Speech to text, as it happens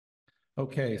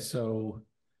Okay, so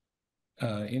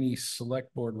any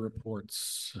select board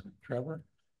reports, Trevor?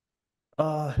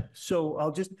 So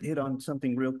I'll just hit on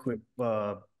something real quick.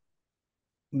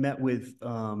 Met with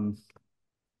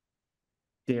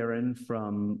Darren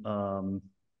from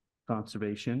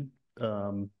conservation,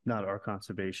 not our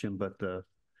conservation, but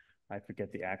I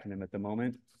forget the acronym at the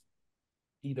moment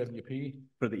EWP?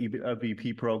 for the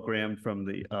EWP program from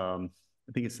the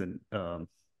I think it's the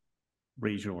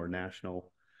regional or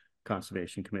national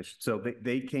conservation commission. So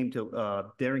they came to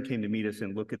Darren came to meet us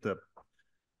and look at the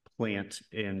plant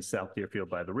in South Deerfield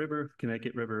by the river,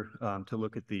 Connecticut River, to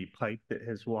look at the pipe that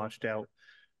has washed out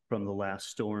from the last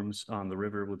storms on the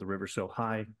river with the river so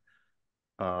high.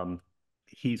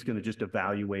 He's going to just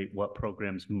evaluate what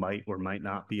programs might or might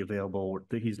not be available.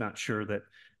 He's not sure that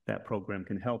that program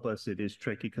can help us. It is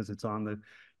tricky because it's on the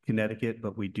Connecticut,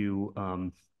 but we do,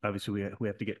 obviously we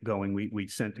have to get going. We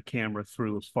sent a camera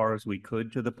through as far as we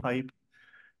could to the pipe,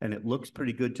 and it looks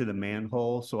pretty good to the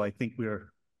manhole. So I think we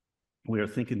are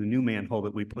thinking the new manhole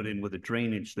that we put in with the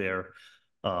drainage there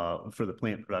for the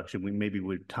plant production, we maybe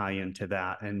would tie into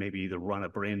that and maybe either run a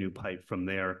brand new pipe from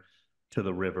there to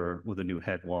the river with a new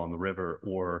head wall in the river,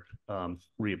 or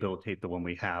rehabilitate the one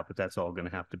we have. But that's all going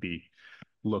to have to be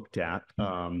looked at.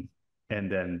 And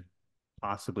then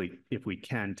possibly, if we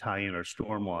can, tie in our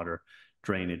stormwater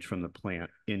drainage from the plant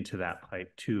into that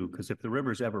pipe too. Because if the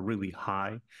river's ever really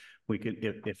high, we could,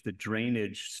 if the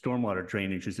drainage, stormwater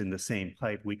drainage is in the same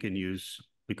pipe, we can use,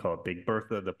 we call it Big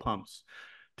Bertha, the pumps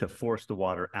to force the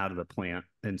water out of the plant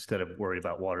instead of worry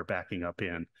about water backing up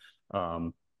in.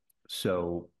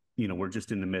 So, you know, we're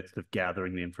just in the midst of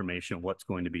gathering the information, what's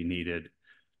going to be needed,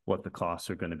 what the costs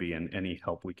are going to be, and any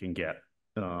help we can get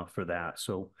for that.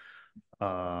 So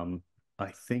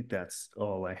I think that's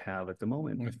all I have at the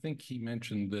moment. I think he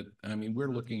mentioned that, I mean,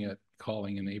 we're looking at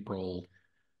calling in April.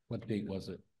 What date was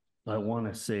it? I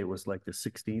want to say it was like the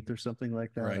 16th or something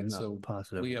like that. Right. I'm not so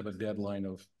positive. we have a deadline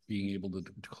of being able to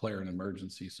declare an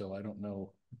emergency. So I don't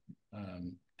know.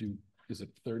 Is it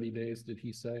 30 days, did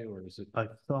he say, or is it? I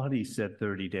thought he said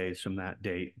 30 days from that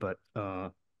date, but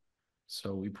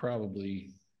so we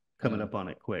probably coming up on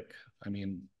it quick. I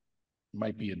mean,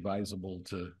 might be advisable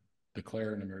to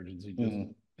declare an emergency.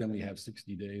 Then we have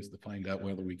 60 days to find out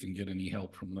whether we can get any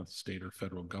help from the state or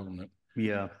federal government.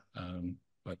 Yeah.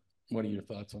 But what are your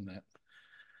thoughts on that?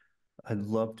 I'd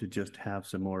love to just have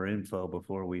some more info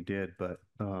before we did, but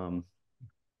I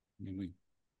mean,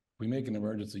 we make an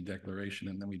emergency declaration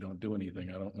and then we don't do anything.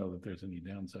 I don't know that there's any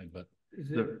downside, but is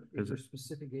there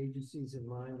specific agencies in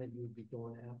mind that you would be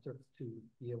going after to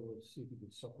be able to see if you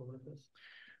can supplement this?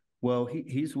 Well,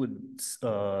 he's with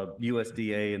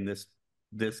USDA, and this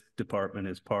department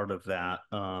is part of that.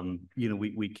 You know,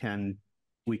 we can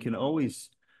always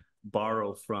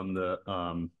borrow from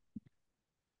the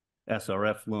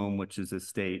SRF loan, which is the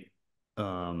state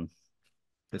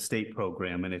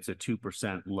program, and it's a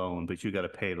 2% loan, but you got to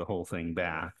pay the whole thing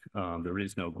back. There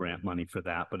is no grant money for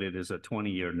that, but it is a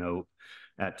 20-year note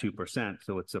at 2%,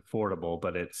 so it's affordable,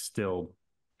 but it's still,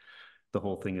 the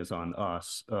whole thing is on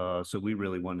us. So we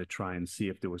really wanted to try and see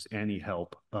if there was any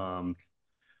help.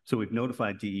 So we've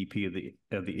notified DEP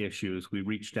of the issues. We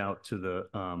reached out to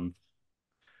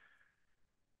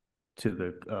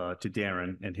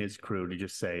Darren and his crew to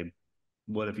just say,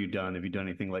 what have you done? Have you done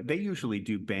anything? Like, they usually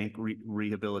do bank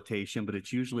rehabilitation, but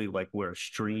it's usually like where a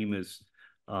stream is,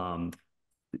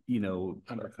 you know,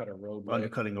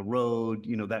 undercutting a road,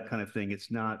 you know, that kind of thing.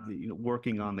 It's not, you know,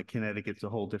 working on the Connecticut's a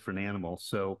whole different animal.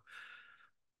 So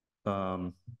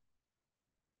not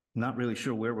really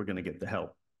sure where we're going to get the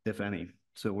help, if any.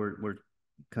 So we're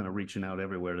kind of reaching out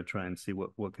everywhere to try and see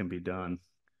what can be done.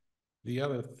 The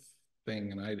other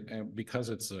thing, and because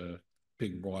it's a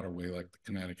big waterway like the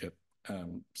Connecticut,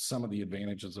 some of the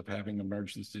advantages of having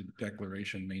emergency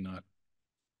declaration may not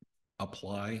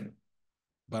apply,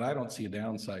 but I don't see a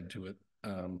downside to it,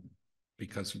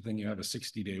 because then you have a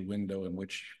 60-day window in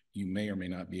which you may or may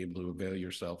not be able to avail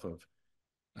yourself of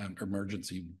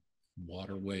emergency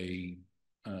waterway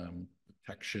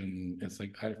protection. It's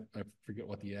like, I forget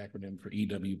what the acronym for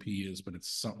EWP is, but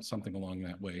it's something along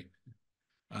that way.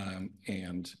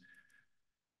 And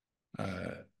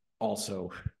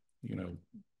also, you know,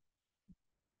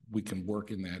 we can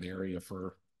work in that area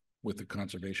with the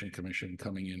Conservation Commission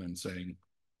coming in and saying,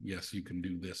 yes, you can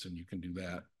do this and you can do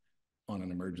that on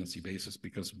an emergency basis,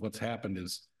 because what's happened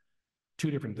is two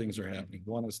different things are happening.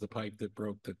 One is the pipe that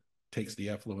broke that takes the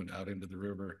effluent out into the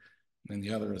river, and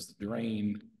the other is the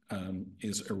drain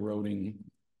is eroding.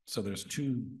 So there's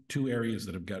two areas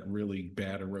that have got really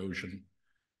bad erosion.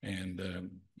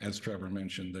 And as Trevor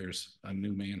mentioned, there's a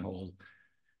new manhole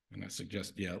And I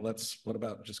suggest, yeah, what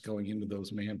about just going into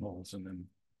those manholes and then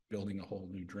building a whole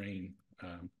new drain?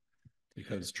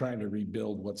 Because trying to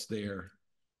rebuild what's there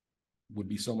would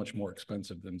be so much more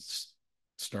expensive than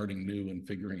starting new and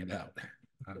figuring it out.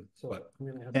 So But I'm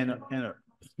gonna have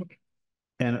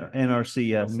And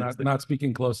NRCS. I'm not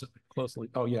speaking closely.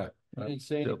 Oh, yeah. I didn't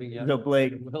say anything yet. So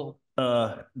Blake, Will,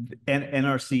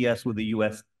 NRCS with the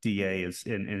USDA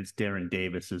and it's Darren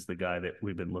Davis is the guy that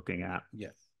we've been looking at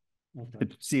Yes. okay.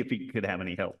 to see if he could have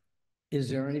any help. Is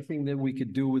there anything that we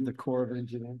could do with the Corps of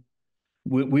Engineers?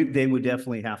 They would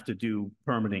definitely have to do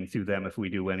permitting through them if we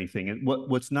do anything. And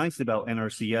what's nice about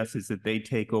NRCS is that they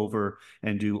take over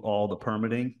and do all the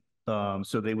permitting.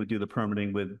 So they would do the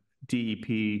permitting with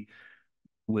DEP,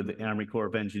 with the Army Corps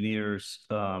of Engineers.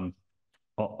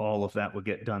 All of that would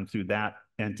get done through that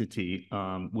entity,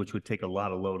 which would take a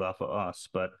lot of load off of us.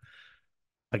 But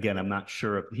again, I'm not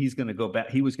sure if he's going to go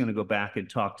back. He was going to go back and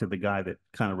talk to the guy that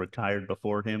kind of retired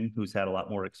before him, who's had a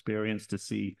lot more experience, to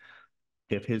see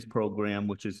if his program,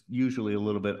 which is usually a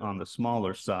little bit on the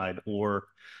smaller side, or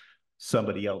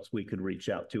somebody else we could reach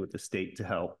out to at the state to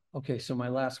help. Okay, so my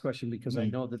last question, because I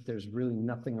know that there's really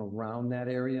nothing around that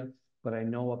area, but I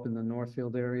know up in the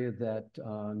Northfield area that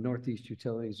Northeast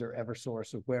Utilities or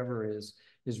Eversource or whoever is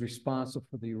responsible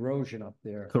for the erosion up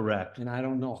there. Correct. And I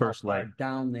don't know how First far Light.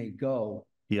 down they go.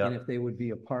 Yeah. And if they would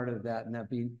be a part of that, and that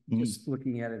be just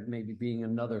looking at it maybe being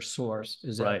another source.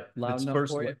 Is that Right. loud It's enough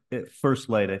for you? First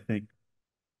Light, I think.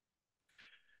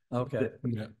 Okay.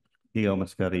 Yeah. He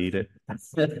almost got to eat it.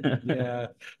 Yeah.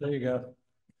 There you go.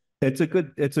 It's a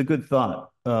good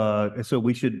thought. So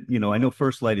we should, I know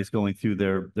First Light is going through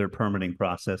their permitting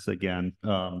process again.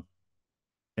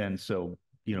 And so,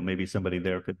 maybe somebody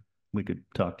there we could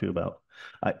talk to about.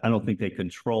 I don't think they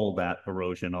control that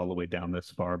erosion all the way down this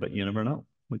far, but you never know.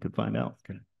 We could find out.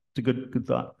 Okay. It's a good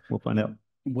thought. We'll find out.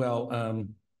 Well,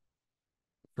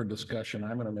 for discussion,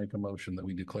 I'm going to make a motion that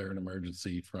we declare an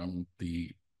emergency from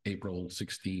the April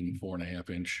 16,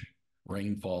 4.5-inch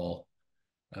rainfall.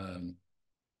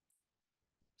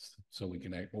 So we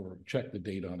can or check the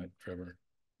date on it, Trevor.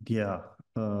 Yeah.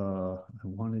 I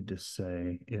wanted to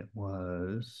say it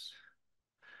was,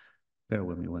 bear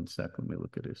with me one sec. Let me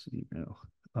look at his email.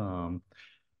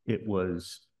 It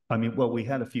was, we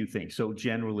had a few things. So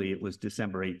generally it was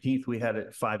December 18th. We had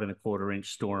a 5.25-inch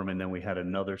storm, and then we had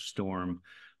another storm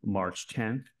March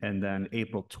 10th, and then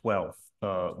April 12th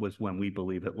was when we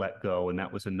believe it let go. And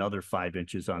that was another 5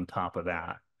 inches on top of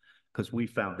that, because we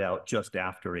found out just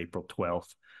after April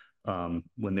 12th,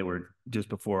 when they were just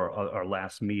before our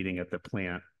last meeting at the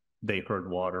plant, they heard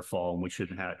waterfall, and we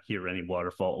shouldn't hear any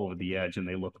waterfall over the edge. And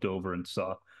they looked over and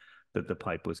saw that the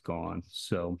pipe was gone.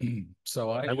 So,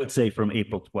 I would say from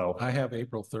April 12th. I have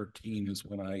April 13 is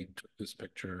when I took this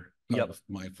picture of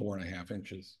my 4.5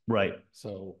 inches. Right.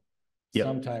 So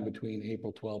sometime between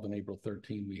April 12 and April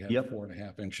 13, we had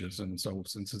 4.5 inches. And so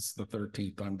since it's the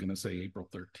 13th, I'm going to say April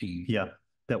 13. Yeah,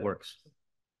 that works.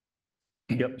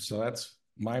 Yep. So that's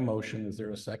my motion. Is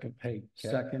there a second? Hey,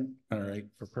 Kat? Second. All right.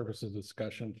 For purposes of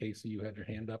discussion, Casey, you had your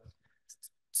hand up.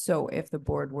 So if the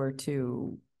board were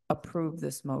to approve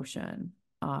this motion,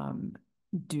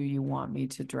 do you want me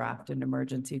to draft an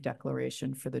emergency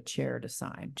declaration for the chair to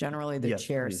sign? Generally, the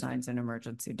chair signs an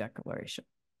emergency declaration.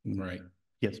 Right.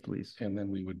 Yes, please. And then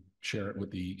we would share it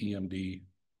with the EMD.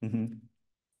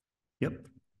 Yep.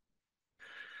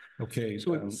 Okay.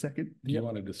 So second. Do you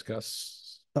want to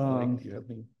discuss? Do you have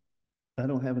any? I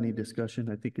don't have any discussion.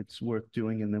 I think it's worth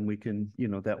doing, and then we can,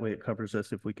 that way it covers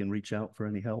us if we can reach out for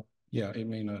any help. Yeah, it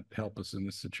may not help us in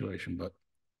this situation, but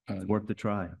it's worth the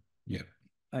try. Yeah.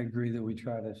 I agree that we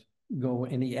try to go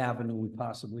any avenue we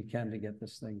possibly can to get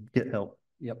this thing. Get help.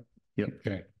 Yep.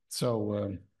 Okay.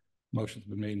 So motion's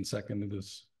been made and seconded.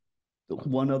 This.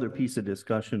 One other piece of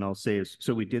discussion I'll say is,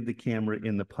 so we did the camera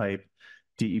in the pipe.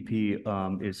 DEP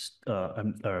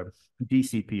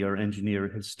DCP, our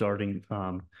engineer, is starting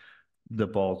the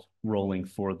ball rolling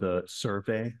for the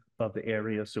survey of the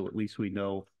area. So at least we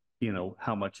know,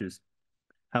 how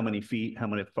many feet,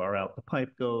 how far out the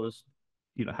pipe goes,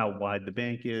 how wide the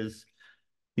bank is,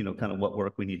 kind of what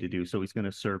work we need to do. So he's going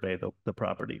to survey the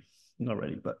property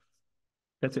already, but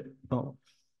that's it. Oh,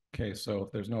 okay. So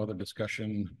if there's no other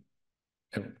discussion,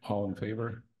 all in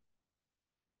favor?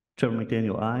 Trevor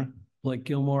McDaniel, aye. Blake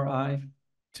Gilmore, aye.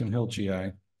 Tim Hilchey,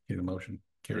 aye. Okay, the motion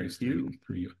carries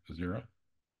 3-0.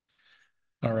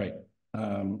 All right.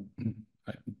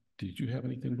 Did you have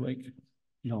anything, Blake?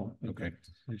 No. Okay.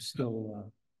 I'm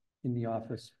still in the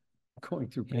office going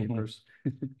through papers.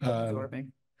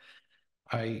 Absorbing.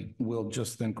 I will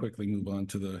just then quickly move on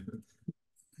to the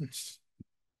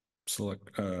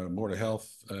select Board of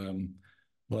Health.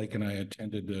 Blake and I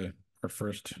attended our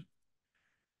first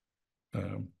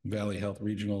Valley Health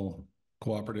Regional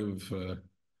Cooperative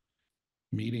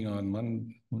meeting on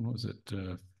Monday. When was it?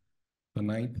 The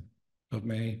 9th of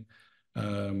May.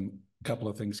 Couple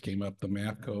of things came up. The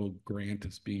MAPCO grant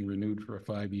is being renewed for a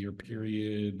 5-year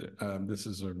period. This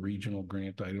is a regional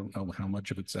grant. I don't know how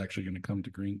much of it's actually going to come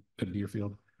to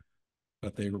Deerfield,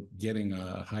 but they were getting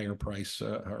a higher price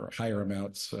or higher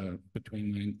amounts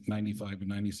between 95 and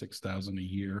 96,000 a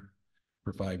year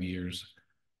for 5 years.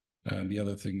 The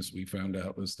other things we found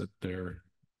out was that they're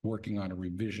working on a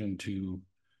revision to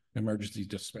emergency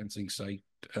dispensing site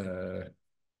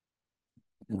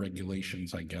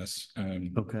regulations, I guess.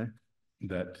 Okay.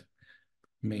 That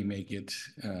may make it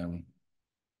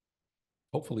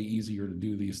hopefully easier to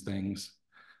do these things.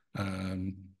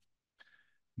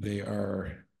 They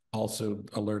are also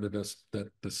alerted us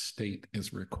that the state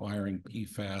is requiring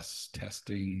PFAS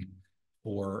testing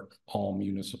for all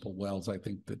municipal wells. I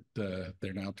think that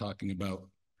they're now talking about,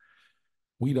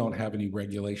 we don't have any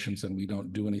regulations and we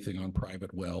don't do anything on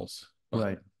private wells.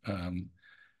 Right.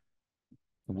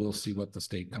 We'll see what the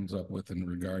state comes up with in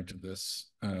regard to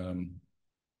this.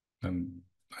 And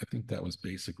I think that was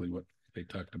basically what they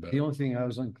talked about. The only thing I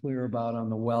was unclear about on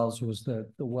the wells was the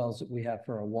wells that we have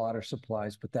for our water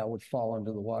supplies, but that would fall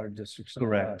under the water districts.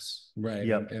 Correct. Right.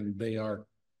 Yep. And they are,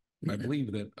 I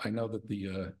believe that, I know that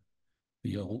the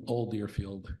old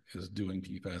Deerfield is doing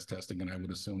PFAS testing, and I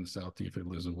would assume the South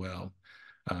Deerfield is as well.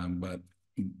 But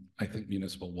I think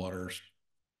municipal waters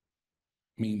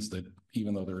means that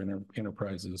even though they're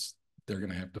enterprises, they're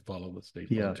going to have to follow the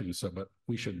state law too. So, but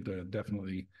we should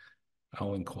definitely,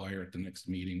 I'll inquire at the next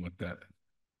meeting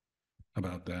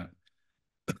about that.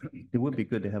 It would be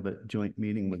good to have a joint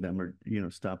meeting with them, or,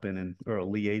 stop in or a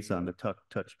liaison to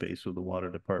touch base with the water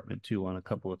department too on a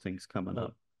couple of things coming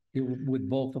up. With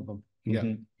both of them. Yeah.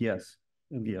 Mm-hmm. Yes.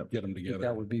 Yeah. Get them together.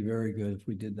 That would be very good if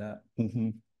we did that.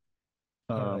 Mm-hmm.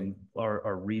 Right.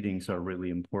 Our readings are really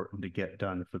important to get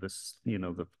done for this,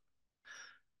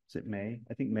 is it May?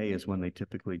 I think May is when they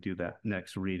typically do that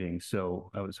next reading.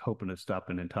 So I was hoping to stop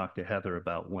in and talk to Heather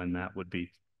about when that would be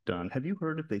done. Have you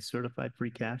heard if they certified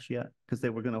free cash yet? Because they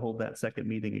were going to hold that second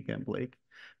meeting again, Blake,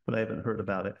 but I haven't heard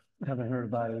about it. I haven't heard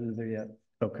about it either yet.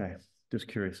 Okay. Just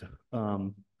curious.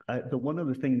 The one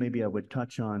other thing maybe I would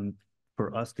touch on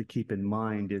for us to keep in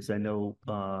mind is, I know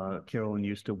Carolyn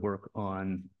used to work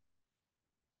on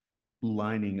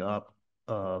lining up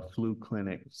flu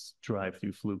clinics,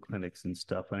 drive-through flu clinics and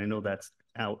stuff. And I know that's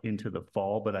out into the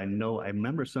fall, but I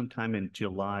remember sometime in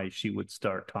July, she would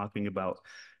start talking about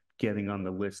getting on the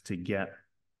list to get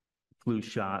flu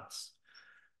shots,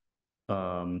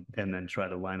 and then try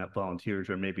to line up volunteers,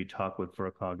 or maybe talk with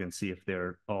FERCOG and see if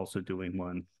they're also doing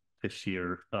one this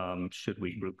year. Should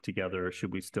we group together, or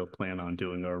should we still plan on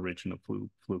doing our original flu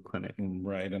clinic?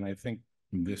 Right. And I think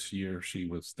this year she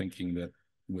was thinking that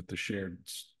with the shared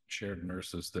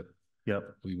nurses that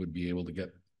we would be able to get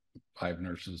 5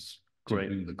 nurses to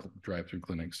do the drive-through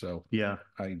clinic. So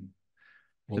I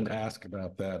will ask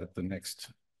about that at the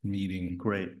next meeting.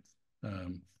 Great.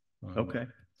 Okay.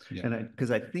 Yeah. And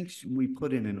because I think we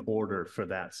put in an order for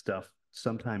that stuff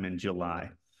sometime in July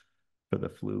for the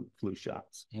flu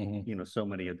shots. Mm-hmm. So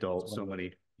many adults, so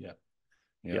many. Yeah.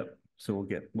 Yep. So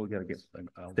we'll gotta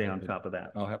stay on top of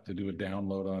that. I'll have to do a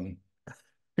download on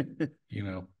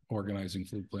organizing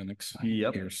flu clinics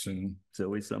here soon. It's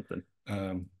always something.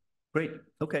 Great.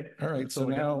 Okay. All right. So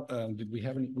now, we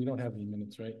don't have any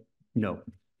minutes, right? No.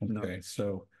 Okay.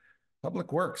 So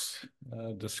Public Works,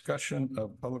 discussion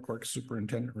of Public Works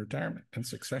Superintendent retirement and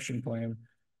succession plan,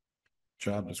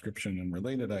 job description and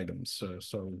related items.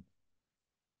 So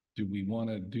do we want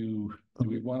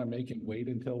to make it wait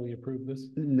until we approve this?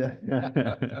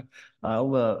 I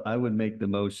would make the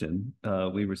motion.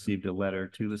 We received a letter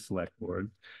to the select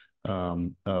board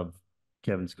of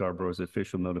Kevin Scarborough's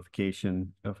official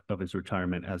notification of his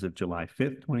retirement as of July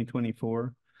 5th,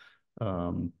 2024.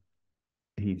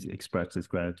 He's expressed his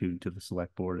gratitude to the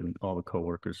select board and all the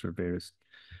coworkers for various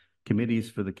committees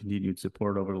for the continued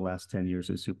support over the last 10 years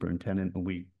as superintendent. And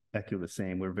we echo the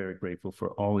same. We're very grateful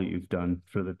for all that you've done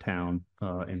for the town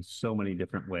in so many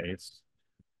different ways.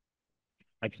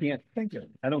 I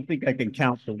don't think I can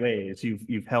count the ways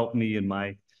you've helped me in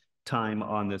my time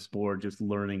on this board, just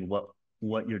learning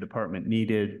what your department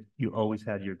needed. You always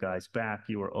had your guys back.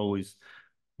 You were always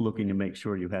looking to make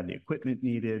sure you had the equipment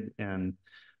needed, and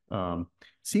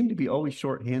seemed to be always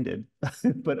shorthanded,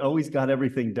 but always got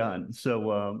everything done.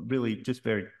 So really just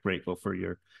very grateful for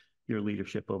your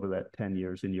leadership over that 10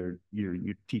 years, and you're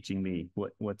teaching me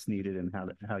what's needed and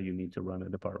how you need to run a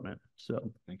department.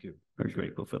 So thank you. Very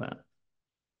grateful for that.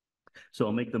 So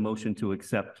I'll make the motion to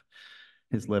accept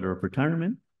his letter of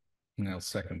retirement. And I'll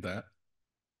second that.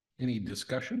 Any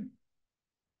discussion?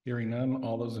 Hearing none,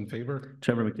 all those in favor?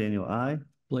 Trevor McDaniel, aye.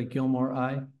 Blake Gilmore,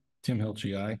 aye. Tim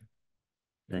Hilchey, aye.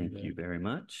 Thank And, you very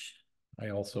much. I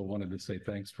also wanted to say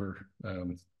thanks for,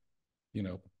 you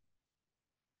know,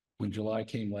 when July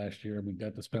came last year, we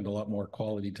got to spend a lot more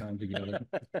quality time together.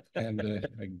 And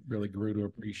I really grew to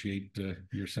appreciate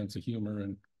your sense of humor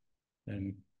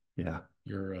and Yeah.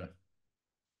 your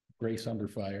grace under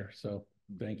fire. So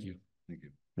thank you. Thank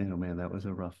you. Man, that was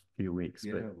a rough few weeks,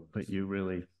 Yeah, it was. but you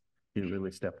really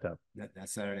stepped up. That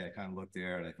Saturday, I kind of looked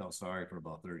there and I felt sorry for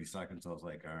about 30 seconds. I was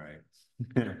like, all right.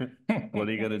 What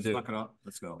are you gonna do? Suck it up.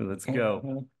 Let's go. Let's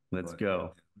go. Let's But,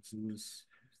 go. It was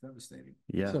devastating.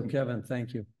 Yeah, So Kevin,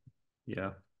 thank you.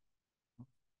 yeah.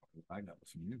 I got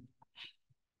was from you.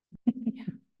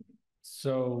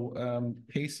 So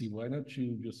Casey, why don't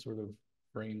you just sort of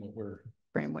frame what we're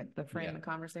frame Yeah. the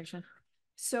conversation.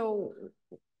 So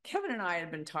Kevin and I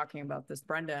had been talking about this,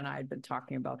 Brenda and I had been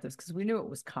talking about this because we knew it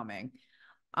was coming.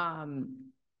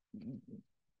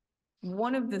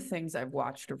 One of the things I've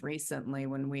watched recently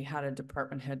when we had a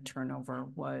department head turnover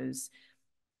was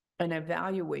an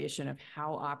evaluation of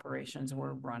how operations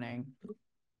were running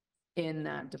in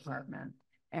that department.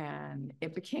 And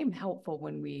it became helpful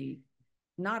when we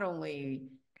not only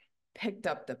picked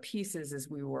up the pieces as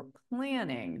we were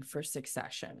planning for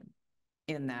succession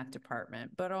in that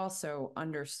department, but also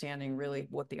understanding really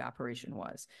what the operation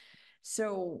was.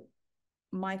 So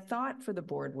my thought for the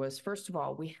board was, first of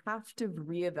all, we have to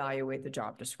reevaluate the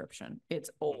job description. It's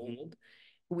old.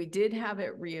 We did have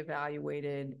it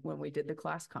reevaluated when we did the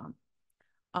class comp.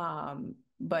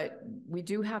 But we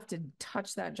do have to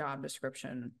touch that job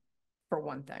description for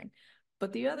one thing.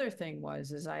 But the other thing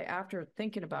was, after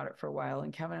thinking about it for a while,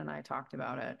 and Kevin and I talked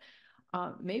about it,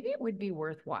 maybe it would be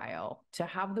worthwhile to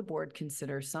have the board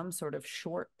consider some sort of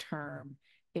short-term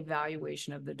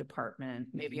evaluation of the department,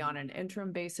 maybe on an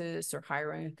interim basis or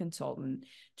hiring a consultant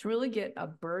to really get a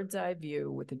bird's eye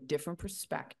view with a different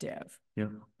perspective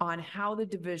on how the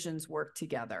divisions work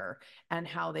together and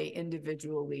how they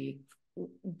individually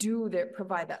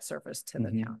provide that service to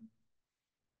the town.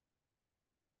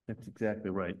 That's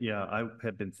exactly right. Yeah, I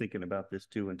have been thinking about this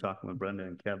too and talking with Brenda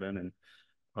and Kevin and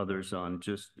others on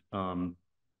just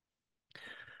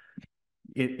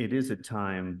it is a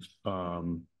time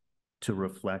to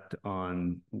reflect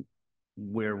on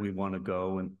where we want to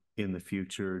go in the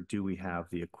future. Do we have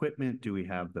the equipment? Do we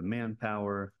have the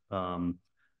manpower?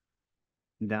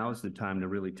 Now's the time to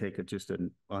really take just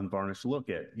an unvarnished look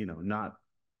at, not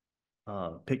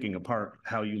picking apart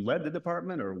how you led the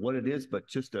department or what it is, but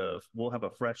just we'll have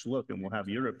a fresh look and we'll have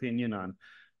your opinion on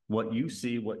what you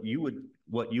see, what you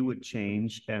would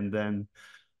change, and then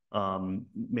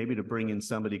maybe to bring in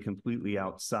somebody completely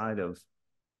outside of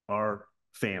our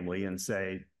family and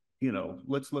say,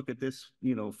 let's look at this,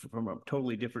 from a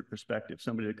totally different perspective.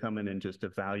 Somebody to come in and just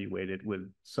evaluate it with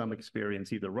some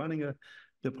experience, either running a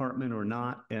department or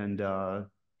not, and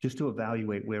just to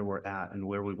evaluate where we're at and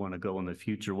where we want to go in the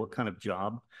future, what kind of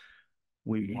job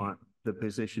we want the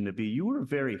position to be. You were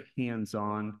very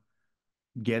hands-on,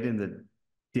 get in the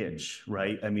ditch,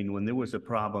 right? I mean, when there was a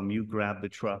problem, you grabbed the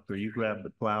truck or you grabbed the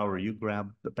plow or you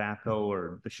grabbed the backhoe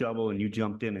or the shovel and you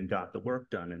jumped in and got the work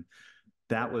done. And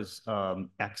that was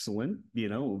excellent,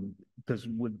 because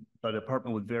with a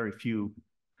department with very few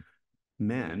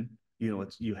men,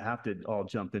 you have to all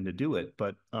jump in to do it.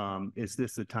 But is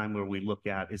this the time where we look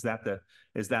at, is that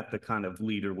the kind of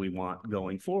leader we want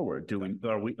going forward?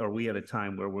 Are we at a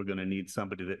time where we're going to need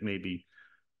somebody that maybe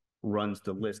runs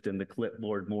the list in the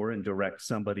clipboard more and directs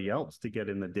somebody else to get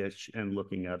in the ditch and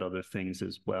looking at other things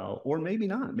as well? Or maybe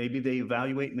not. Maybe they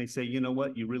evaluate and they say, you know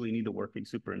what, you really need a working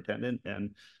superintendent.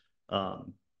 And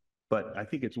but I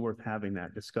think it's worth having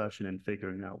that discussion and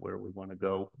figuring out where we want to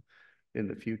go in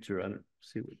the future. I don't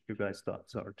see what your guys'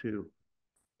 thoughts are too.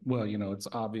 Well, it's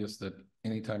obvious that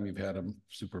anytime you've had a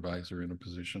supervisor in a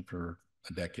position for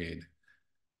a decade,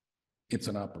 it's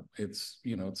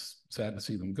sad to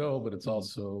see them go, but it's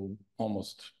also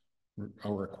almost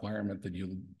a requirement that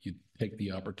you take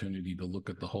the opportunity to look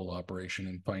at the whole operation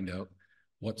and find out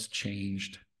what's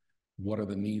changed, what are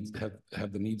the needs,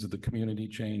 have the needs of the community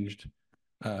changed,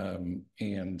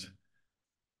 and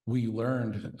we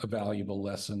learned a valuable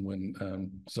lesson when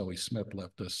Zoe Smith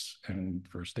left us and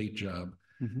for a state job,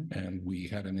 and we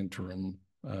had an interim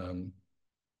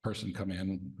person come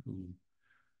in who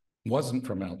wasn't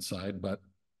from outside, but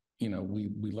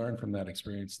we learned from that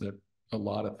experience that a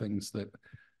lot of things that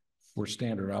were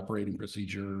standard operating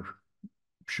procedure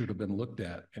should have been looked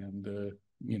at. And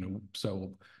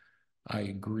so I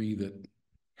agree that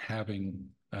having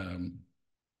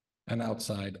an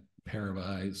outside pair of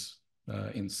eyes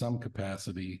in some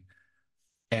capacity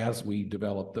as we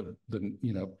develop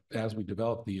as we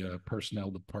develop the personnel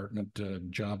department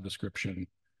job description.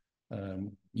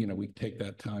 We take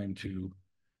that time to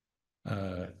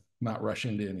not rush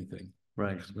into anything.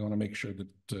 Right. Because we want to make sure that,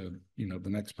 the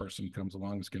next person who comes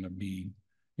along is going to be,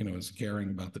 as caring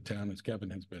about the town as Kevin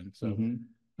has been. So,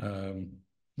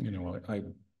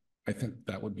 I think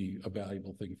that would be a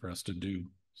valuable thing for us to do.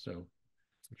 So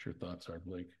what's your thoughts are,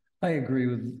 Blake? I agree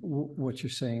with what you're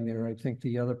saying there. I think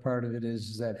the other part of it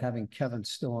is that having Kevin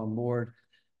still on board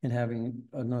and having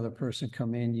another person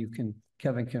come in,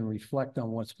 Kevin can reflect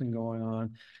on what's been going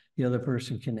on. The other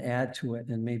person can add to it,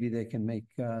 and maybe they can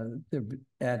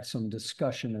add some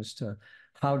discussion as to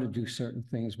how to do certain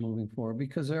things moving forward,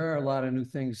 because there are a lot of new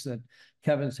things that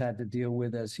Kevin's had to deal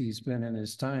with as he's been in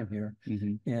his time here.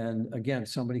 And again,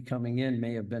 somebody coming in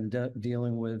may have been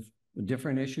dealing with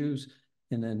different issues,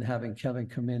 and then having Kevin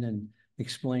come in and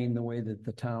explain the way that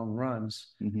the town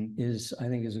runs I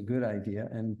think is a good idea.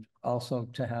 And also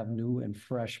to have new and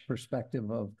fresh perspective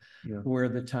of where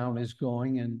the town is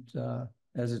going and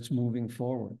as it's moving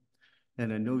forward.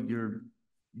 And I know your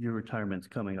retirement's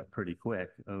coming up pretty quick.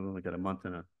 I've only got a month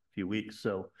and a few weeks.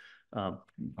 So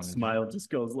smile just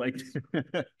goes like,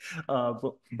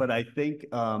 but I think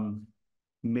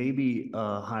maybe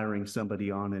hiring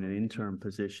somebody on in an interim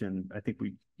position. I think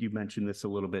you mentioned this a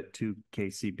little bit too,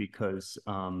 Casey, because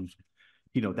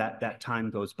that time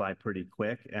goes by pretty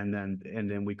quick, and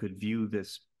then we could view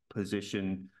this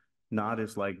position not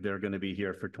as like they're going to be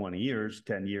here for 20 years,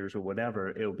 10 years, or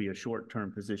whatever. It'll be a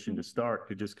short-term position to start,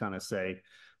 to just kind of say,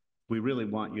 we really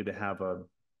want you to have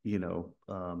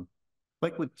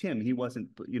like with Tim, he wasn't,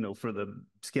 for the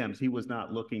SCEMS, he was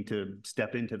not looking to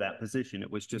step into that position. It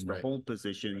was just a whole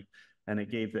position, and it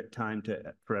gave that time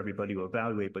for everybody to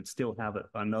evaluate, but still have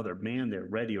another man there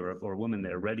ready or woman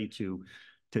there ready to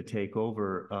take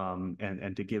over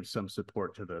and to give some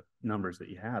support to the numbers that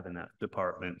you have in that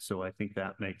department. So I think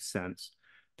that makes sense.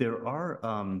 There are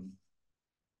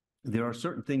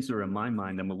certain things that are in my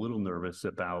mind I'm a little nervous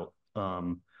about.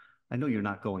 I know you're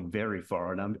not going very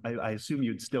far, and I assume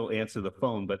you'd still answer the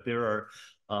phone, but there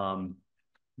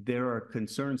are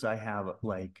concerns I have,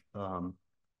 like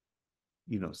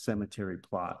cemetery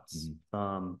plots.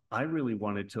 I really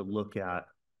wanted to look at,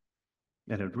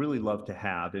 and I'd really love to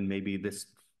have, and maybe this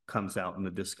comes out in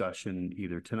the discussion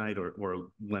either tonight or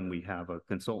when we have a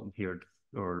consultant here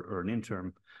or an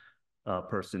interim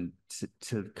person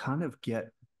to kind of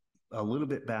get a little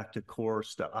bit back to core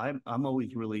stuff. I'm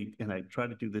always really, and I try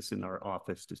to do this in our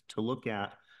office, to look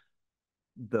at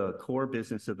the core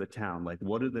business of the town. Like,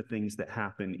 what are the things that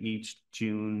happen each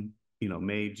June,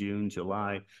 May, June,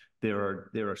 July? There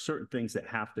are certain things that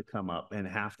have to come up and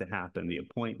have to happen. The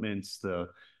appointments, the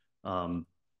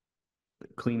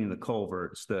cleaning the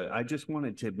culverts. I just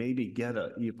wanted to maybe get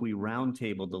if we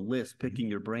roundtable the list, picking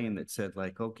your brain that said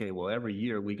like, okay, well, every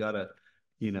year we gotta,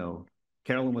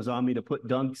 Carolyn was on me to put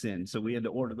dunks in, so we had to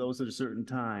order those at a certain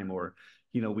time, or,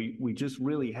 we just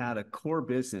really had a core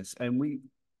business, and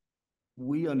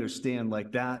we understand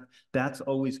like that's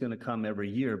always going to come every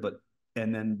year, but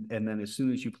and then as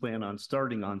soon as you plan on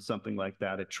starting on something like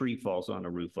that, a tree falls on a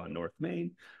roof on North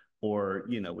Main, or,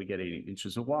 we get 8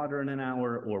 inches of water in an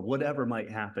hour, or whatever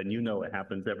might happen. It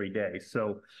happens every day.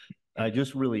 So I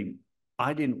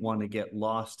didn't want to get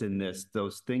lost in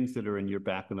those things that are in your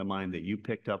back of the mind that you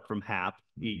picked up from Hap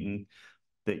Eaton,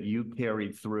 that you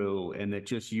carried through, and that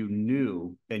just you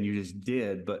knew and you just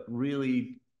did, but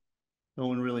really no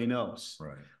one really knows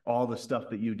all the stuff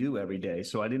that you do every day.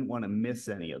 So I didn't want to miss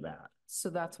any of that. So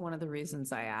that's one of the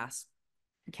reasons I asked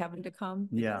Kevin to come,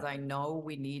 because I know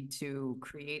we need to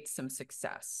create some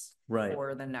success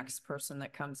for the next person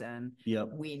that comes in.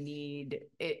 We need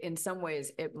it. In some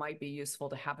ways, it might be useful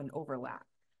to have an overlap,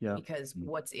 because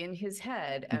what's in his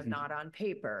head and not on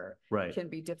paper can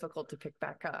be difficult to pick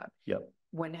back up.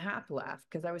 When Hap left,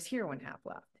 because I was here when Hap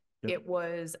left, it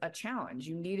was a challenge.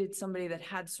 You needed somebody that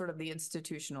had sort of the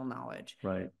institutional knowledge.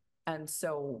 And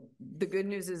so the good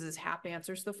news is Hap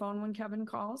answers the phone when Kevin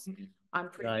calls. I'm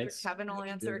pretty sure Kevin will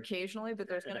answer occasionally, but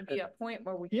there's going to be a point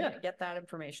where we can't get that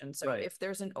information. So if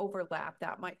there's an overlap,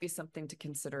 that might be something to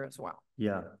consider as well.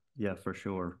 Yeah, for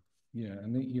sure. Yeah,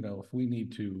 and if we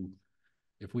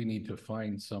need to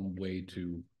find some way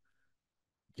to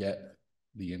get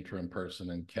the interim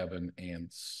person and Kevin and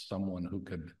someone who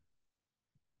could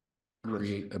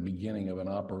create a beginning of an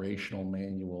operational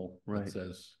manual that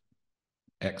says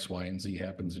X, Y, and Z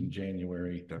happens in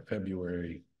January or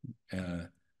February,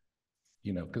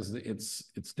 because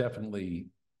it's definitely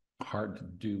hard to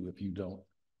do if you don't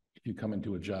if you come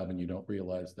into a job and you don't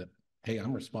realize that, hey,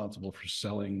 I'm responsible for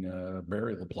selling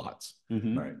burial plots.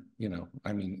 Mhm. Right. You know,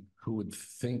 I mean, who would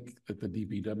think that the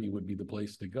DPW would be the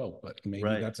place to go? But maybe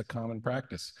Right. that's a common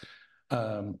practice.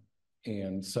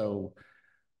 And so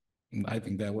I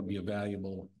think that would be a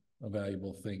valuable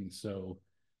thing. So,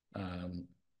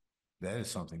 That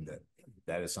is something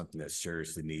that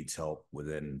seriously needs help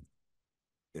within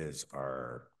is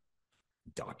our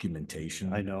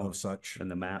documentation. I know. Of such. And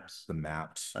the maps. The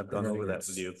maps. I've gone over that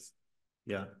with you. It's-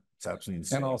 Yeah. It's absolutely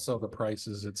insane. and also the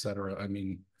prices, et cetera. I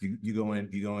mean, You go in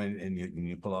and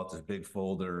you pull out this big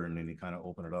folder and then you kind of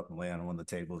open it up and lay on one of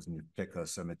the tables and you pick a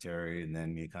cemetery and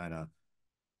then you kind of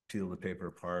peel the paper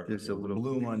apart. There's a little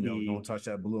blue one. key. Don't touch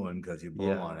that blue one because you blow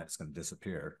Yeah. on it, it's going to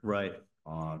disappear. Right.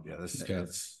 Yeah, Yeah.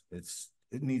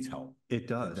 it needs help. It It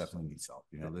does. definitely needs help.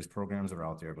 You know, there's programs that are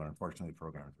out there, but unfortunately,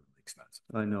 programs are really expensive.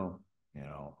 I know. You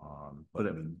know, But but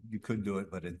I mean, you could do it,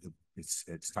 but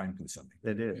it's time consuming.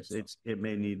 It is. So- It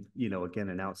may need, you know, again,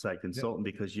 an outside consultant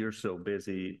because you're so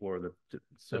busy or the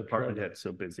So department Trevor, head's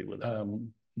so busy with it.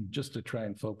 just to try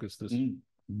and focus this,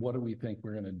 what do we think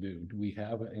we're gonna do? Do we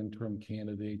have interim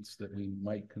candidates that we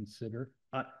might consider?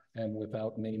 And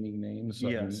without naming names, I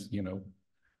mean, Yes. you know,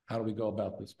 how do we go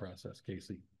about this process,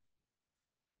 Casey?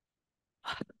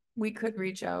 We could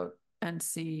reach out and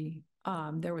see,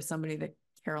 there was somebody that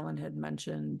Carolyn had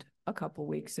mentioned a couple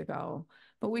weeks ago,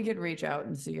 but we could reach out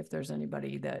and see if there's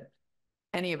anybody that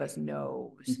any of us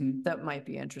knows Mhm. that might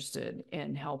be interested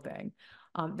in helping.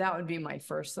 That would be my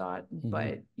first thought,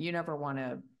 but you never want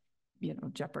to, you know,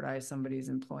 jeopardize somebody's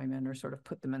employment or sort of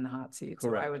put them in the hot seat. So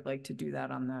I Correct. would like to do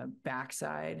that on the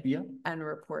backside Yeah. and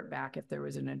report back if there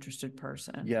was an interested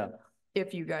person. Yeah.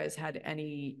 If you guys had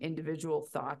any individual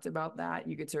thoughts about that,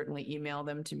 you could certainly email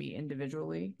them to me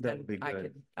individually. That would and be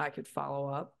good. I could follow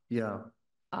up. Yeah.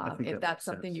 I think If that that's makes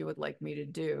something sense. you would like me to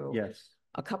do. Yes.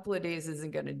 A couple of days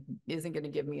isn't gonna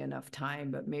give me enough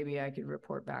time, but maybe I could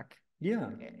report back. Yeah.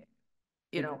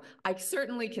 You know, I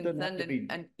certainly can Doesn't have send to be-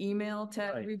 an email to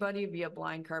Right. everybody via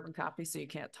blind carbon copy, so you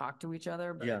can't talk to each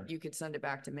other, Yeah. but you could send it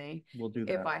back to me. We'll do If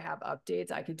that. I have updates,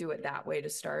 I could do it that way to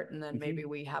start, and then maybe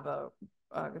we have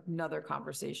another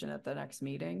conversation at the next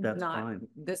meeting. That's Not fine.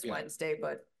 this Yeah. Wednesday,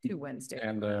 but 2 Wednesdays.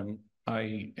 And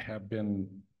I have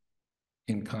been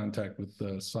in contact with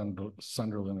the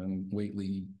Sunderland and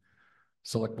Whately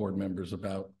select board members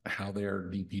about how their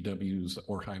DPWs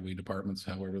or highway departments,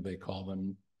 however they call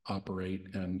them, operate,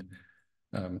 and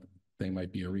they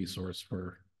might be a resource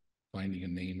for finding a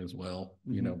name as well.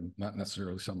 You know, not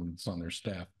necessarily someone that's on their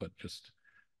staff, but just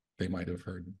they might have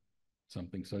heard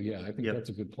something. So yeah, I think Yep. that's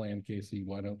a good plan, Casey.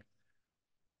 Why don't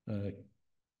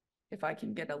If I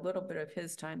can get a little bit of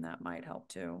his time, that might help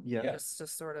too. Yeah. Just to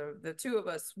sort of, the two of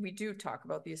us, we do talk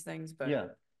about these things, but Yeah.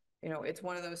 you know, it's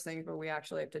one of those things where we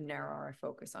actually have to narrow our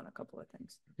focus on a couple of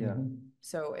things. Yeah.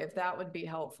 So if that would be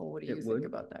helpful, what do It you would. think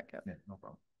about that, Kevin? Yeah, no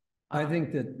problem. I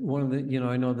think that one of the, you know,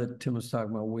 I know that Tim was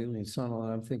talking about Whately and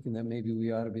Sunderland. I'm thinking that maybe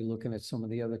we ought to be looking at some of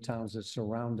the other towns that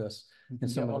surround us and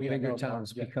some Yeah, of the yeah, bigger no,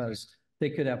 towns, yeah, because they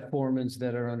could have foremans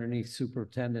that are underneath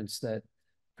superintendents that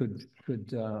could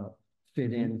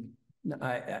fit in.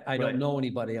 I Right. don't know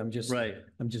anybody. I'm just Right.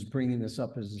 bringing this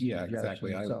up as a Yeah, suggestion,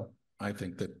 exactly. so. I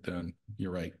think that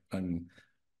you're right, and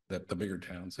that the bigger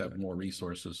towns have more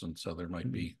resources, and so there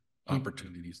might be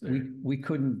opportunities there. We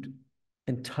couldn't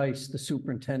entice the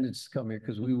superintendents to come here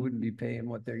because we wouldn't be paying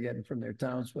what they're getting from their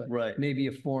towns, but Right. maybe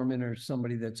a foreman or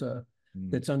somebody that's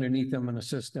underneath them, an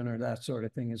assistant or that sort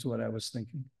of thing is what I was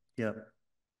thinking. Yeah.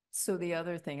 So the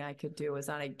other thing I could do is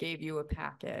I gave you a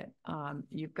packet.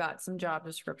 You've got some job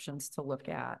descriptions to look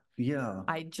at. Yeah.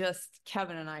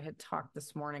 Kevin and I had talked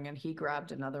this morning and he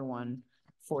grabbed another one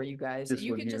for you guys. This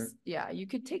You one could here? just, yeah, you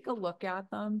could take a look at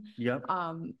them. Yep.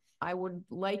 I would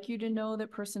like you to know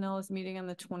that personnel is meeting on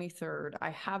the 23rd.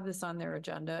 I have this on their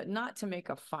agenda, not to make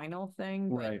a final thing,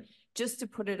 but Right. just to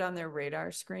put it on their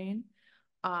radar screen.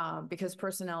 Because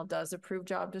personnel does approve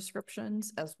job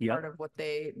descriptions as Yep. part of what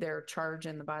their charge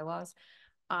in the bylaws.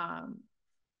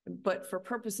 But for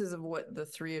purposes of what the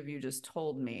three of you just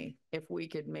told me, if we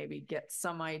could maybe get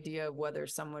some idea of whether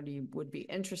somebody would be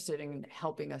interested in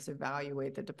helping us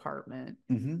evaluate the department,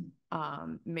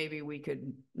 maybe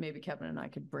Kevin and I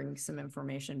could bring some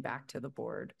information back to the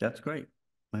board. That's great.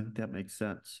 I think that makes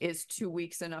sense. Is 2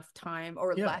 weeks enough time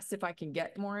or Yeah. less if I can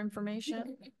get more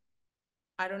information?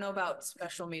 I don't know about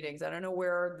special meetings. I don't know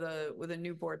where with a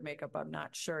new board makeup, I'm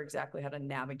not sure exactly how to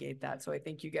navigate that. So I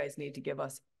think you guys need to give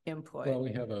us input. Well,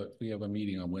 we have a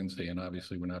meeting on Wednesday, and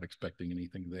obviously we're not expecting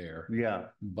anything there. Yeah.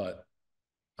 But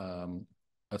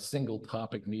a single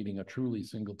topic meeting, a truly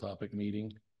single topic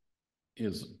meeting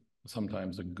is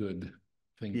sometimes a good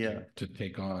thing Yeah. to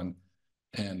take on.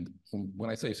 And when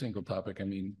I say single topic, I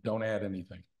mean, don't add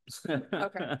anything.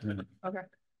 Okay.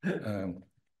 Okay.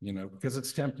 You know, because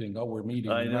it's tempting. Oh, we're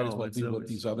meeting. I We might as know. well it's deal with always-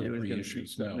 these you other always three gotta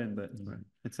issues keep now. moving, but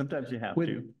and sometimes you have With-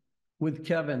 to. With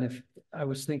Kevin, if I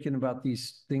was thinking about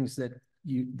these things that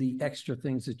the extra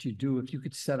things that you do, if you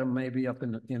could set them maybe up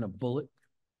in a bullet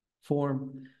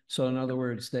form. So in other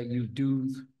words, that you do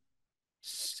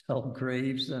sell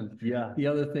graves, and Yeah. the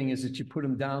other thing is that you put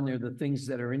them down there, the things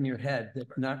that are in your head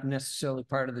that not necessarily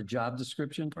part of the job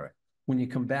description. Right. When you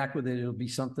come back with it, it'll be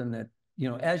something that, you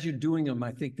know, as you're doing them,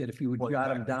 I think that if you would Well, jot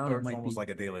them exactly. down, So it it's might be. almost like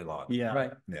a daily log. Yeah.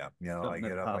 Right. Yeah, you know, I Something that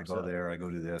get up, I pops go up. there, I go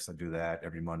do this, I do that.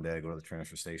 Every Monday, I go to the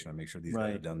transfer station, I make sure these guys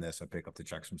Right. have done this, I pick up the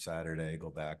checks from Saturday,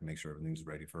 go back, make sure everything's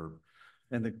ready for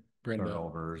And the Brenda.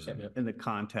 turnovers. And, and the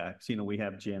contacts, you know, we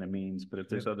have Jana Means, but if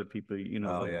there's other people, you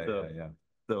know, oh, yeah, yeah.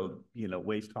 the, you know,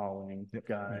 waste hauling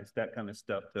guys, that kind of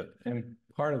stuff that. And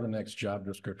part of the next job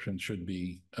description should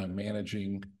be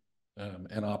managing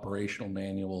an operational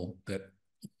manual that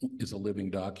is a living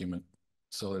document.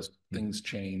 So as things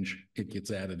change, it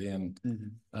gets added in.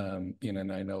 You know,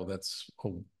 and I know that's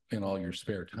in all your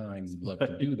spare time, you'd love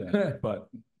to do that. But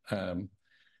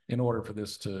in order for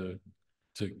this to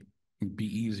be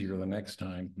easier the next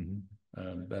time,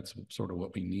 that's sort of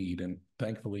what we need. And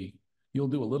thankfully, you'll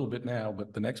do a little bit now,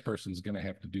 but the next person's going to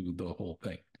have to do the whole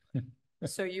thing.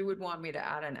 So you would want me to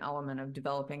add an element of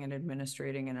developing and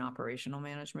administrating an operational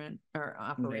management or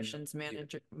operations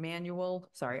manager manual.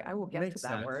 Sorry, I will get to Makes that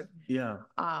sense. word. Yeah.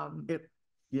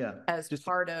 Yeah. As just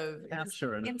part of,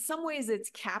 capture it. in some ways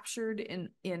it's captured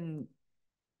in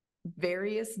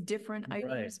various different Right,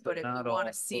 items, but but if not you want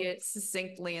all. to see it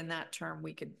succinctly in that term,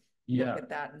 we could Yeah. look at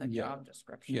that in the Yeah. job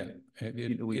description. Yeah,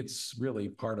 it's really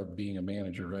part of being a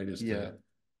manager, right? Is Yeah. to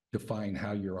define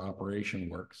how your operation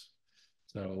works.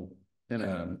 So,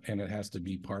 And and it has to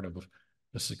be part of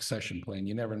a succession plan.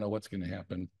 You never know what's going to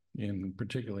happen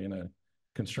particularly in a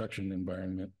construction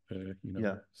environment. You know,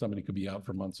 Yeah. somebody could be out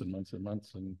for months and months and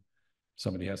months, and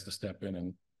somebody has to step in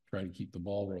and try to keep the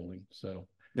ball rolling. So,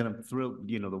 And I'm thrilled,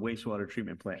 you know, the wastewater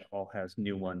treatment plant all has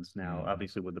new ones now,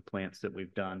 obviously with the plants that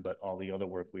we've done, but all the other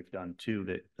work we've done too,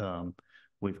 that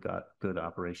we've got good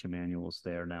operation manuals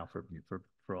there now for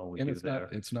all we and do there.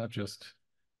 it's not just,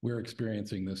 we're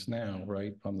experiencing this now,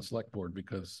 right, on the select board,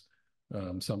 because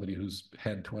somebody who's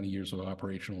had 20 years of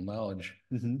operational knowledge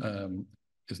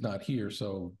is not here.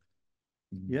 So,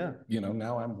 Yeah. you know,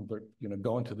 now I'm, you know,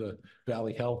 going to the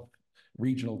Valley Health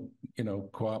Regional, you know,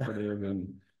 Cooperative,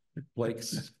 and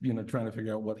Blake's, you know, trying to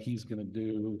figure out what he's going to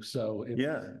do. So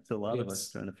Yeah, it's a lot of us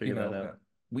it's, trying to you figure that know, out.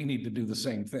 we need to do the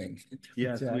same thing.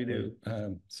 Yes, we do.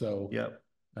 So, Yep,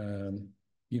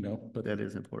 you know, but that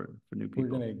is important for new we're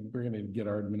people. gonna get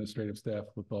our administrative staff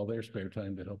with all their spare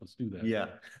time to help us do that. Yeah,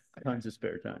 tons of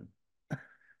spare time.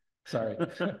 Sorry,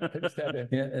 I just had to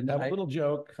Yeah, and have a little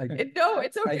joke. No,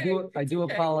 it's okay. I It's do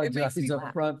okay. It apologize makes me up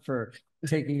laugh. front for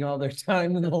taking all their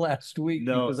time in the last week,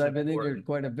 No, because it's I've been in here important.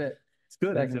 quite a bit. It's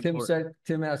good. Like It's Tim important.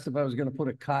 Tim asked if I was gonna put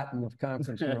a cot in the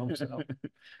conference room, so.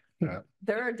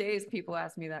 There are days people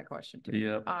ask me that question too.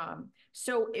 Yep.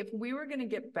 So if we were gonna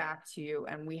get back to you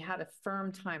and we had a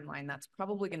firm timeline, that's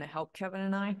probably gonna help Kevin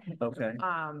and I. Okay,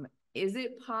 Is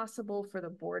it possible for the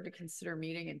board to consider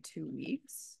meeting in 2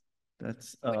 weeks?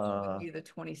 that's, Which would be the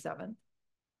 27th?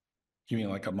 You mean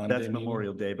like a Monday? that's meeting?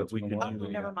 Memorial Day, but That's we could, Memorial Oh,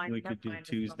 Day, never yeah. mind. we never could do mind, it's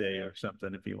Tuesday Monday. or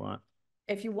something if you want.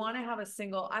 If you want to have a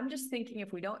single, I'm just thinking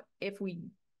if we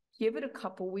give it a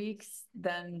couple weeks,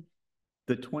 then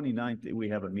The 29th, we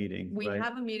have a meeting, we right?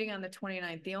 have a meeting on the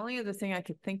 29th. The only other thing I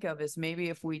could think of is maybe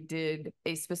if we did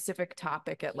a specific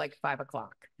topic at like 5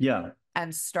 o'clock Yeah,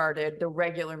 and started the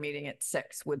regular meeting at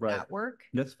 6, would Right. that work?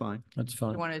 that's fine. That's You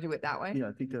fine. want to do it that way? Yeah,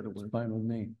 I think that'll work. Fine with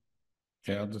me.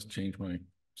 Yeah, I'll just change my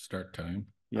start time.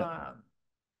 Yeah.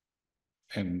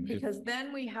 And if, Because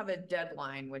then we have a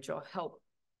deadline, which will help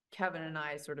Kevin and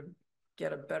I sort of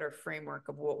get a better framework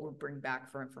of what we'll bring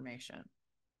back for information.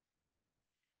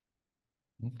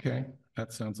 okay,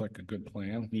 that sounds like a good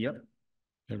plan. Yep,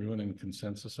 Everyone in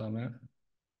consensus on that?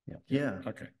 yeah,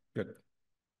 Okay, good.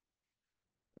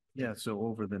 yeah. So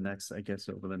over the next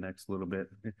little bit,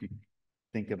 if you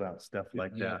think about stuff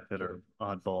like Yeah. that are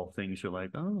oddball things, you're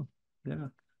like, oh, yeah.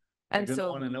 And I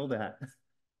so, want to know that.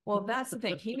 well, that's the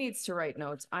thing. He needs to write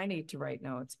notes. I need to write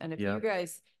notes. And if Yeah. you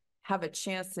guys have a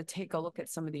chance to take a look at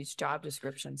some of these job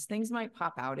descriptions, things might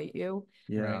pop out at you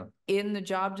Yeah, in the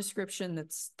job description.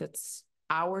 That's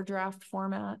our draft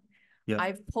format. Yeah.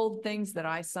 I've pulled things that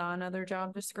I saw in other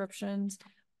job descriptions.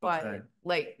 But Right.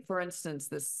 like, for instance,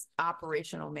 this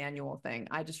operational manual thing,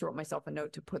 I just wrote myself a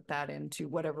note to put that into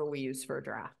whatever we use for a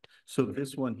draft. So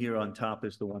this one here on top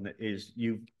is the one that is,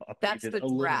 you've That's updated the a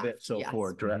little draft, bit so yes.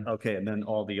 far. Draft, okay, and then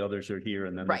all the others are here,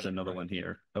 and then there's Right. another one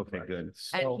here. Okay, Right. good. And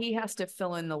So, he has to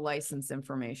fill in the license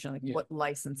information, like Yeah. what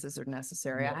licenses are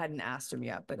necessary. I Yeah. hadn't asked him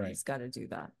yet, but Right. he's got to do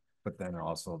that. But then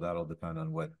also that'll depend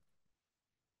on what,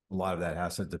 a lot of that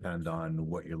has to depend on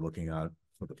what you're looking at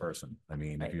for the person. I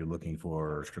mean, Right. if you're looking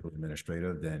for strictly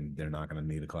administrative, then they're not gonna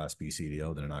need a Class B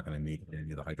CDO. They're not gonna need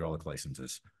any of the hydraulic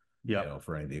licenses. You Yeah, know,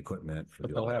 for any of the equipment, for But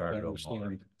the they'll have to guardrail,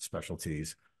 understand.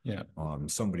 specialties. yeah,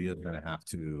 Somebody is gonna have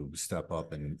to step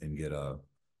up and get the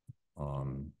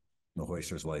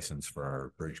hoister's license for our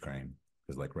bridge crane.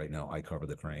 Cause like right now I cover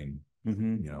the crane,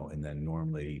 mm-hmm, you know, and then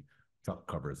normally Chuck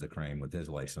covers the crane with his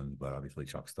license, but obviously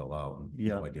Chuck's still out. And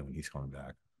Yeah. no idea when he's coming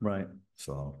back. right,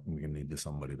 So we're gonna need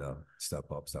somebody to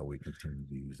step up so we continue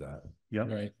to use that. yeah,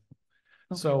 right.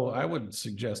 Okay. So I would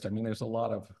suggest, I mean, there's a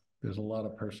lot of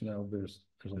personnel, there's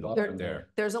a lot There- in there.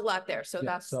 There's a lot there. So Yeah,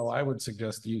 that's, So I would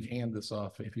suggest you hand this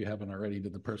off, if you haven't already, to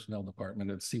the personnel department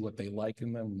and see what they like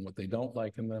in them and what they don't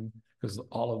like in them. Because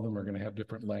all of them are gonna have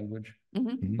different language,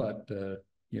 Mhm. but,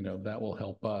 you know, that will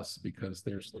help us because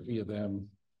there's 3 of them.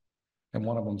 And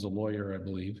one of them's a lawyer, I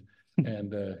believe.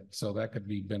 And, so that could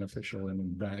be beneficial in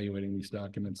evaluating these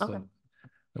documents. Okay.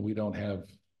 That we don't have,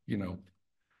 you know,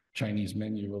 Chinese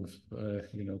menu of,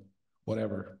 you know,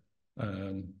 whatever.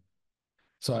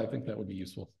 So I think that would be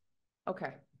useful.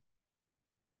 Okay.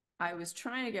 I was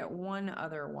trying to get one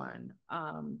other one,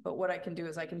 but what I can do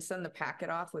is I can send the packet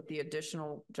off with the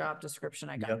additional job description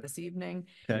I got Yep. this evening.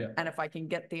 okay, Yeah. And if I can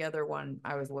get the other one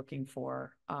I was looking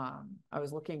for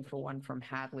one from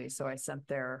Hadley, so I sent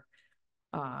their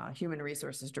human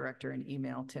resources director an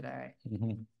email today.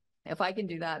 Mhm. If I can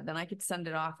do that, then I could send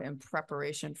it off in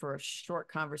preparation for a short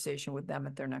conversation with them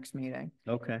at their next meeting.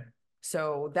 okay,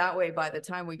 So that way, by the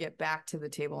time we get back to the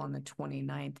table on the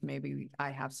 29th, maybe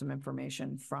I have some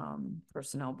information from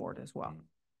personnel board as well.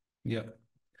 Yeah.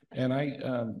 And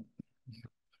I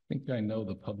think I know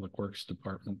the Public Works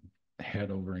Department head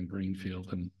over in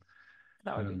Greenfield, and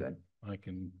That would be good. I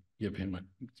can give him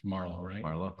it's Marlo, right?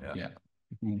 Marlo? Yeah,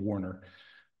 Warner.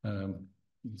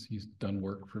 He's done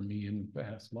work for me in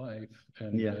past life,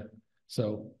 and Yeah.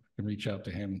 so I can reach out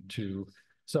to him too.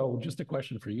 So just a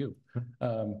question for you.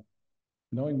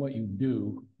 Knowing what you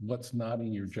do, what's not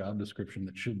in your job description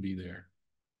that should be there?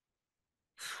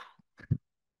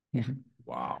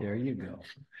 Wow. There you go.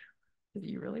 Do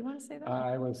you really want to say that?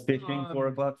 I was fishing 4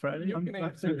 o'clock Friday? You I'm can I'm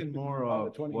answer thinking more on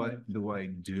the of 29th. what do I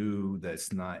do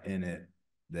that's not in it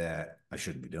that I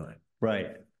shouldn't be doing?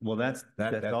 Right, well, that's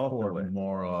That's also more, it.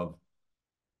 more of,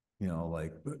 you know,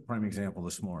 like prime example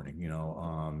this morning, you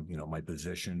know, my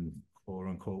position, quote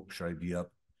unquote, should I be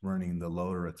up running the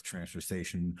loader at the transfer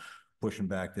station, pushing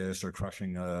back this or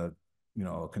crushing a, you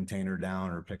know, a container down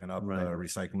or picking up Right.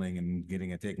 recycling and getting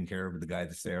it taken care of with the guy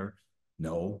that's there?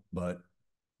 No, but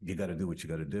you got to do what you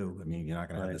got to do. I mean, you're not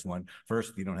going to have Right. this one.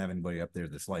 First, you don't have anybody up there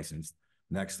that's licensed.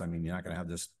 Next, I mean, you're not going to have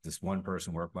this one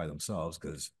person work by themselves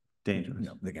because Dangerous.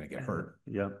 they're going to get hurt.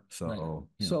 Yeah, So, you know,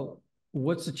 So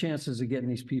what's the chances of getting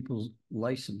these people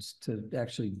licensed to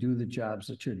actually do the jobs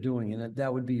that you're doing? And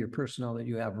that would be your personnel that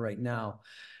you have right now.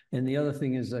 And the other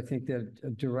thing is, I think that a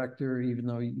director, even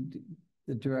though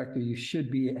the director, you should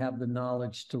have the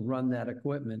knowledge to run that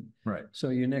equipment. right. So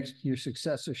your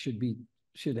successor should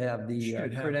have the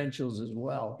Should have- credentials as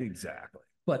well, Exactly.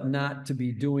 but not to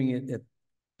be doing it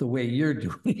the way you're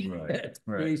doing Right, it,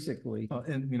 right. basically.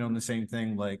 And you know, and the same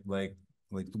thing, like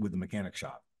with the mechanic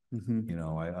shop, mhm, you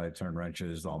know, I turned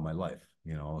wrenches all my life,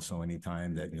 you know, so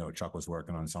anytime that, you know, Chuck was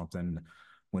working on something,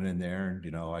 went in there and,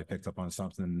 you know, I picked up on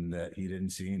something that he didn't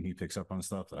see and he picks up on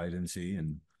stuff that I didn't see and,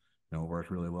 you know, it worked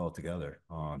really well together.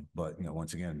 But, you know,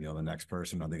 once again, you know, the next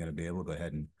person, are they going to be able to go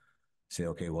ahead and say,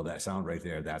 okay, well, that sound right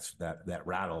there, that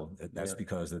rattle, that's Yeah.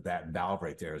 because that valve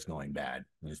right there is going bad.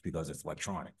 And it's because it's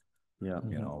electronic, yeah,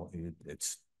 you Mhm. know,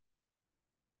 it's,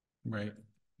 Right.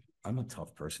 I'm a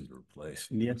tough person to replace.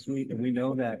 yes, we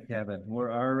know that, Kevin,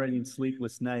 we're already in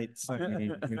sleepless nights. I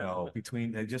mean, you know,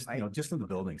 between just, you know, just in the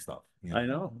building stuff. You I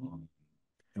know.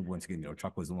 And once again, you know,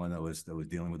 Chuck was the one that was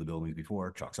dealing with the buildings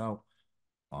before. Chuck's out.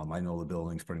 I know the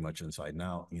buildings pretty much inside and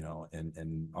out, you know,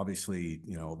 and obviously,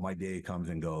 you know, my day comes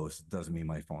and goes, doesn't mean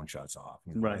my phone shuts off.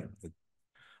 You know, Right.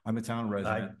 I'm a town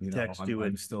resident, you know. text you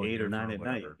I'm at still 8 or here for 9 at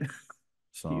night. whatever. You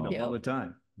So, know, Yeah. all the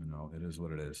time. you know, it is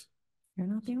what it is. You're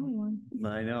not the only one.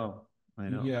 I know.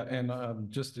 Yeah,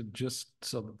 and just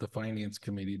so that the finance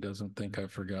committee doesn't think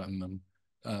I've forgotten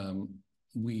them,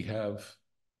 we have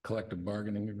collective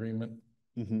bargaining agreement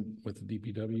with the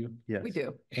DPW? Yes. We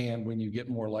do. And when you get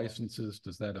more licenses,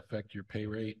 does that affect your pay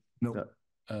rate? Nope.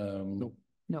 Um,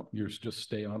 No, You're just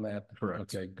stay on that? Correct.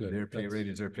 Okay, good. Their pay That's- rate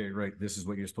is their pay rate. This is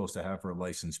what you're supposed to have for a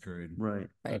license period. Right.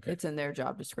 right. Okay. It's in their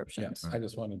job Yeah, descriptions. I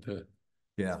just wanted to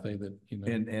Yeah. say that,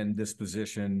 And this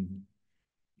position,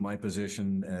 my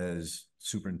position as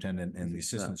superintendent and the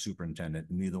assistant superintendent,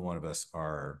 neither one of us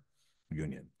are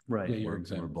union. Yeah, Right. you're We're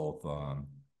exempt. both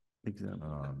Exempt.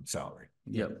 salary.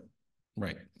 Yep.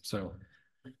 Right, so,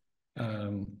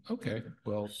 okay,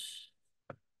 well,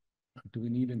 do we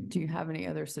need Do you have any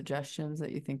other suggestions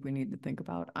that you think we need to think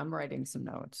about? I'm writing some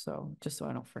notes, so just so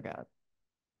I don't forget.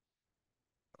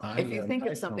 If you think I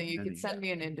of something, don't you can any- send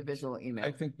me an individual I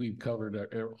email. think we've covered,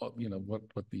 what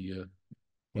the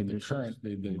Conditions. current,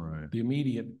 Right. the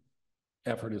immediate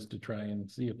effort is to try and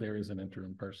see if there is an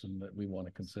interim person that we want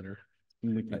to consider.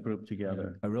 We can group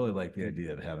together. I really like the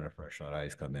idea of having a fresh set of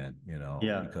eyes come in,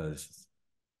 Yeah. because,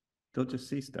 They'll just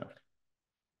see stuff.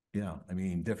 yeah, I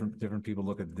mean, different people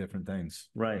look at different things.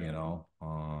 Right.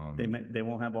 They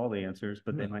won't have all the answers,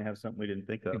 but they No. might have something we didn't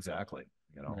think of. Exactly,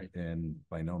 Right. and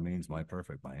by no means am I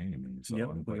perfect by any means. So Yep,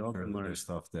 I'm we quite all sure can that learn. there's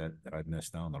stuff that I've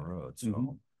missed down the road, so.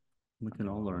 Mhm. We can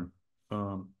all learn.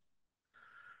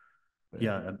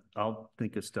 Yeah, I'll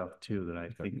think of stuff too that I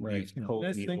think Right. you've told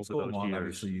As me things over go those along, years.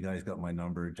 obviously, you guys got my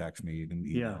number, text me, you can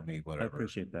Yeah, email me, I whatever.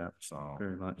 appreciate that So.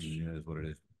 very much. It is what it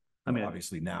is. I mean,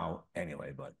 Obviously now,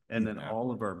 anyway, but. And then even all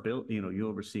of our you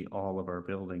oversee all of our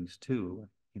buildings too.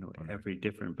 Right. Every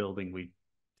different building we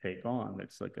take on,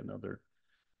 it's like another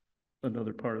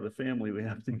part of the family we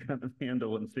have to kind of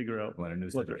handle and figure out What a new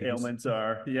what set their of keys. ailments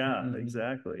are. Yeah, Mhm.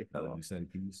 exactly. Another new set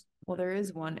of keys. Well, there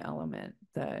is one element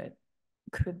that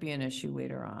could be an issue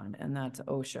later on, and that's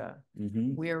OSHA.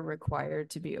 Mhm. We are required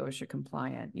to be OSHA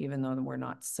compliant, even though we're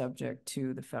not subject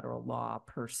to the federal law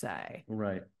per se.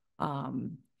 Right.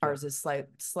 Ours is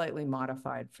slightly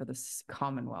modified for this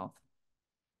Commonwealth.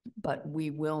 But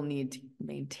we will need to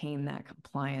maintain that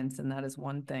compliance, and that is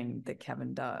one thing that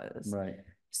Kevin does. Right.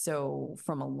 So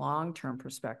from a long-term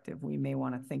perspective, we may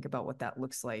want to think about what that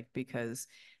looks like, because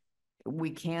we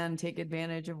can take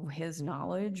advantage of his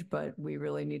knowledge, but we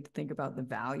really need to think about the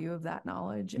value of that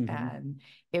knowledge. Mhm. And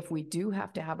if we do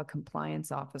have to have a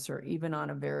compliance officer, even on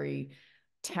a very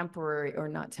temporary, or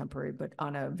not temporary, but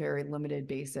on a very limited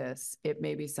basis, it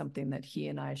may be something that he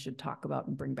and I should talk about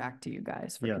and bring back to you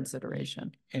guys for Yeah.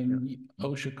 consideration. And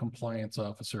OSHA compliance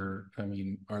officer, I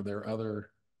mean, are there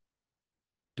other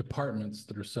departments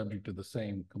that are subject to the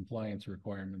same compliance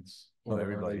requirements? Well, Or are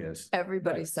everybody they- is,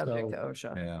 Everybody's Right, subject so- to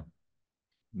OSHA. yeah.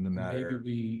 No Maybe matter,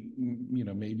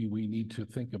 maybe we need to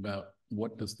think about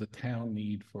what does the town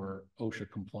need for OSHA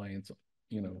compliance,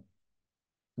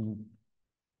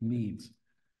 needs.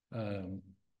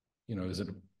 Is it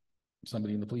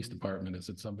somebody in the police department? Is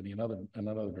it somebody in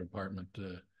another department?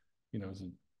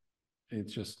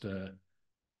 It's just, to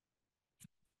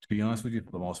be honest with you,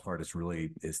 for the most part,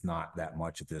 it's not that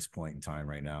much at this point in time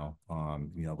right now.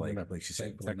 We're not- Like you said,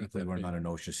 thankfully not technically, that we're big. not an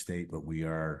OSHA state, but we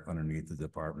are underneath the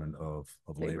Department of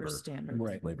Labor Labor, standards.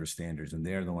 right, labor standards, and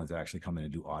they're the ones that actually come in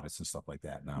and do audits and stuff like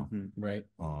that now. Mhm. right.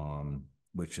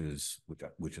 Which is,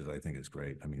 I think is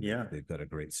great. I mean, Yeah. they've got a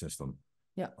great system.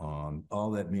 Yeah.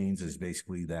 All that means is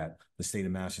basically that the state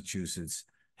of Massachusetts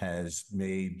has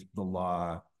made the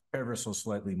law ever so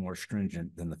slightly more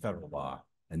stringent than the federal law.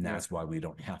 And that's why we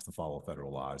don't have to follow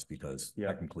federal laws, because Yeah.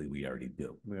 technically we already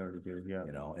do, We already do. Yeah.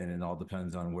 and it all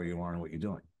depends on where you are and what you're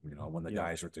doing. When the Yeah.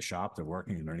 guys are at the shop, they're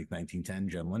working underneath 1910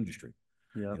 general industry.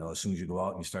 Yeah. As soon as you go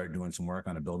out and you start doing some work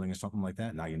on a building or something like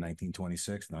that, now you're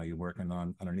 1926, now you're working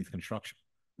on underneath construction.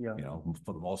 Yeah.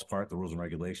 For the most part, the rules and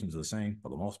regulations are the same for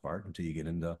the most part until you get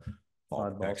into fall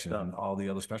Oddball protection and stuff. all the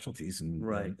other specialties, and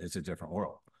Right. it's a different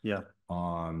world. Yeah.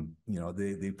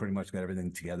 They pretty much got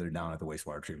everything together down at the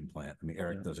wastewater treatment plant. I mean,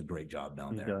 Eric Yeah. does a great job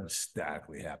down He there. does. I'm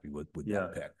ecstatically happy with Yeah.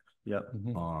 that pick. Yeah.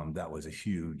 Mhm. That was a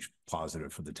huge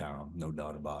positive for the town, no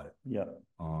doubt about it. Yeah.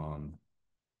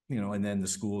 And then the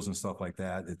schools and stuff like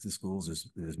that, the schools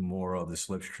is more of the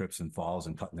slips, trips and falls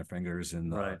and cutting their fingers in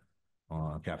the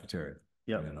Right. cafeteria.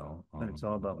 Yeah. And And it's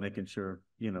all about making sure,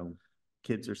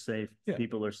 kids are safe, Yeah.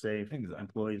 people are safe, Exactly.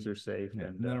 employees are safe, Yeah.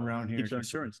 and And then around here, keeps our it's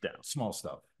just insurance down. small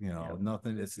stuff, Yeah.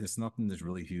 nothing, it's nothing that's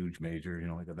really huge, major,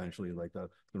 like eventually like the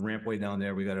rampway down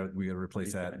there, we gotta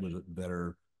replace that with a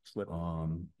better Slip.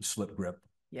 slip grip.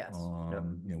 Yes.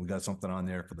 We got something on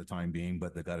there for the time being,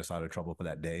 but they got us out of trouble for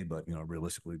that day, but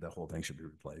realistically, that whole thing should be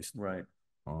replaced. Right.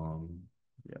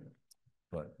 Yeah.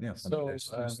 But yeah, I mean, So,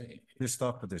 there's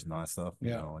stuff, but there's not stuff,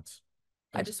 Yeah. it's.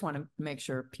 I just want to make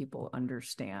sure people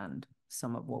understand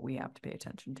some of what we have to pay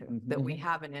attention to, that we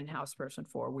have an in-house person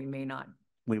for. We may not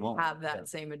We won't have that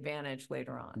same advantage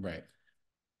later on. Right.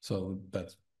 So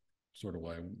that's sort of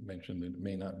why I mentioned that it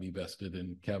may not be vested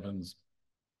in Kevin's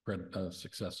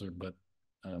successor, but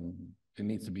it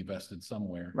needs to be vested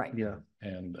somewhere. Right. Yeah.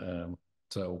 And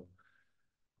so,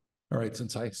 all right,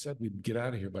 since I said we'd get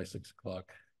out of here by 6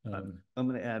 o'clock. I'm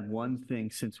going to add one thing,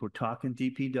 since we're talking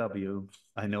DPW.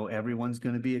 I know everyone's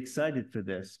going to be excited for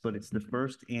this, but it's the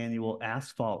first annual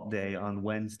Asphalt Day on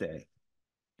Wednesday.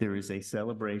 There is a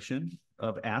celebration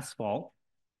of asphalt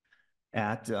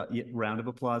at, round of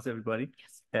applause, everybody.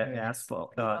 At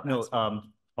Asphalt.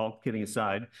 All kidding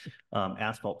aside,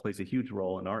 asphalt plays a huge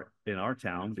role in our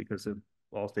town because of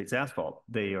Allstate's Asphalt.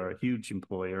 They are a huge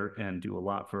employer and do a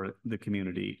lot for the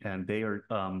community. And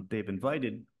they've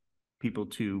invited people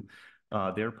to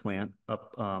their plant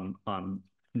up on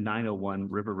 901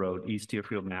 River Road, East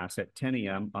Deerfield, Mass. At 10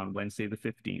 a.m. on Wednesday the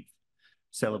 15th.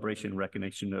 Celebration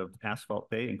recognition of Asphalt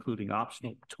Day, including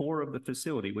optional tour of the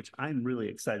facility, which I'm really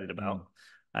excited about.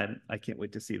 I can't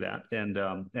wait to see that. And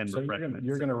So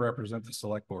you're going to represent the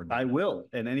select board. I will,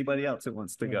 and anybody else that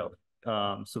wants to go.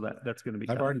 So that's going to be.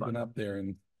 I've already been up there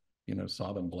and,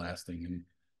 saw them blasting and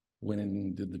went in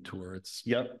and did the tour. It's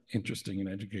interesting and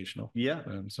educational. Yeah.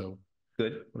 So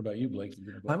good. What about you, Blake?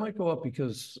 I might go up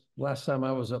because last time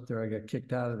I was up there, I got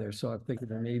kicked out of there. So I'm thinking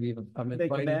that maybe I'm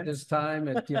invited this time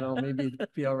and, maybe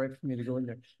it'd be all right for me to go in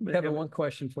there. I have one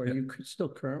question for you. You still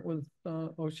current with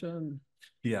OSHA?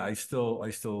 Yeah, I still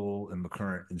am a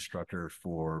current instructor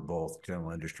for both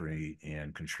general industry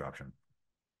and construction.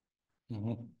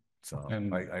 Mm-hmm. So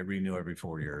And I renew every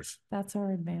 4 years. That's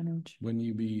our advantage. when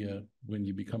you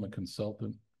become a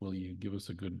consultant, will you give us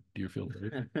a good Deerfield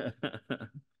rate?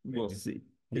 We'll see.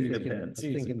 I'm It depends.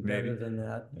 thinking better than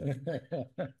that.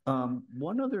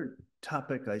 One other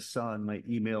topic I saw in my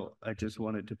email, I just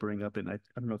wanted to bring up, and I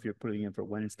don't know if you're putting in for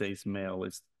Wednesday's mail,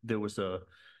 is there was a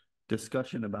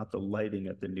discussion about the lighting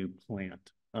at the new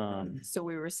plant. So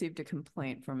we received a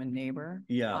complaint from a neighbor.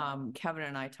 Yeah. Kevin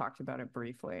and I talked about it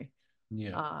briefly.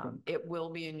 Yeah. It will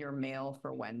be in your mail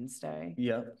for Wednesday.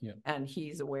 Yeah. And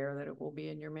he's aware that it will be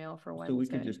in your mail for Wednesday. So we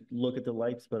can just look at the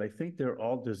lights, but I think they're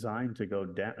all designed to go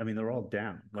down. I mean, they're all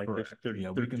down. Like they're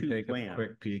we can take planned. a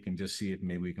quick peek and just see if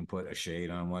maybe we can put a shade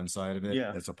on one side of it.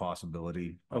 Yeah. That's a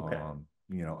possibility. Okay.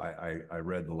 I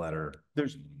read the letter.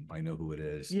 I know who it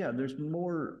is. Yeah, there's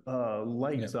more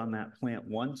lights on that plant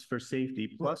once for safety.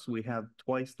 Plus we have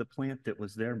twice the plant that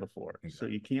was there before. So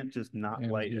you can't just not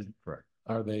light it. Correct.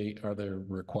 Are there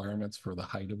requirements for the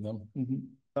height of them?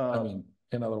 Mm-hmm. I mean,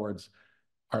 in other words,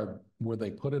 were they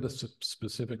put at a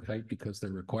specific height because they're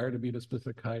required to be at a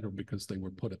specific height, or because they were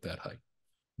put at that height?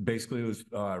 Basically, it was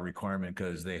a requirement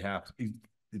because they have to,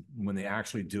 when they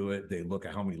actually do it, they look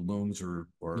at how many looms are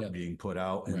being put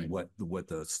out and what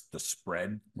the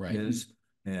spread is,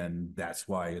 and that's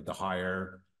why the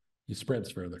higher it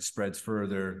spreads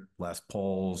further, less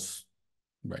poles.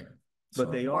 Right.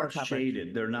 But they are coverage.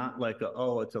 shaded. They're not like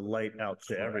it's a light out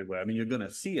to everywhere. I mean, you're going to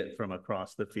see it from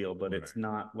across the field, but it's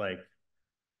not like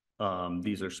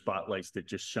these are spotlights that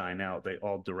just shine out. They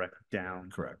all direct down.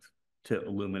 Correct. To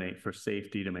illuminate for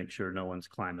safety, to make sure no one's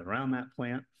climbing around that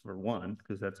plant, for one,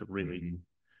 because that's a really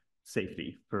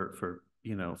safety for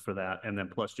that. And then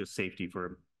plus just safety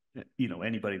for,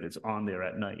 anybody that's on there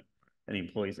at night, any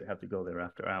employees that have to go there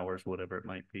after hours, whatever it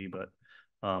might be. But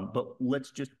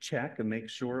let's just check and make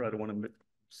sure. I don't want to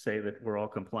say that we're all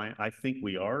compliant. I think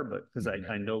we are, but because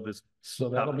I know this. So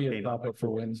that'll be a topic for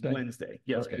Wednesday? Wednesday,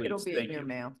 yes, Okay. please. It'll be in your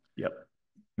mail. Yep.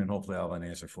 And hopefully I'll have an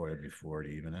answer for you before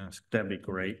you even ask. That'd be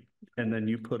great. And then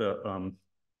you put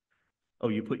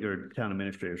you put your town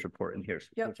administrator's report in here,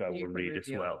 Yep, which I will you can read as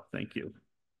review. well. Thank you.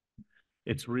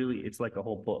 It's like a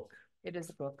whole book. It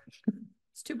is a book.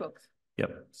 It's 2 books.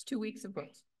 Yep. It's 2 weeks of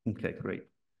books. Okay, great.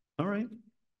 All right.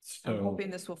 I'm So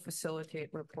hoping this will facilitate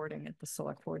reporting at the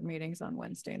select board meetings on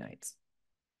Wednesday nights.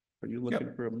 Are you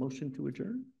looking for a motion to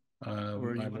adjourn? Or you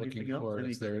I'm have looking anything else? for,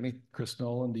 is there any, Chris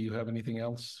Nolan, do you have anything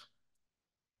else?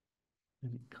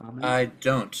 Any comments? I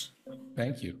don't.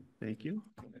 Thank you. Thank you.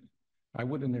 I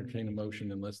would entertain a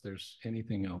motion unless there's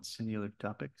anything else. Any other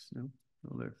topics? No?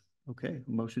 Okay,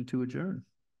 motion to adjourn.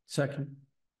 Second,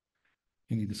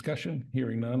 Any discussion?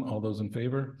 Hearing none. All those in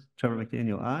favor? Trevor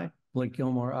McDaniel, aye. Blake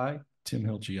Gilmore, aye. Tim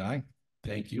Hilchi, aye.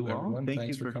 Thank you, all. everyone. Thank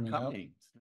Thanks you for coming out.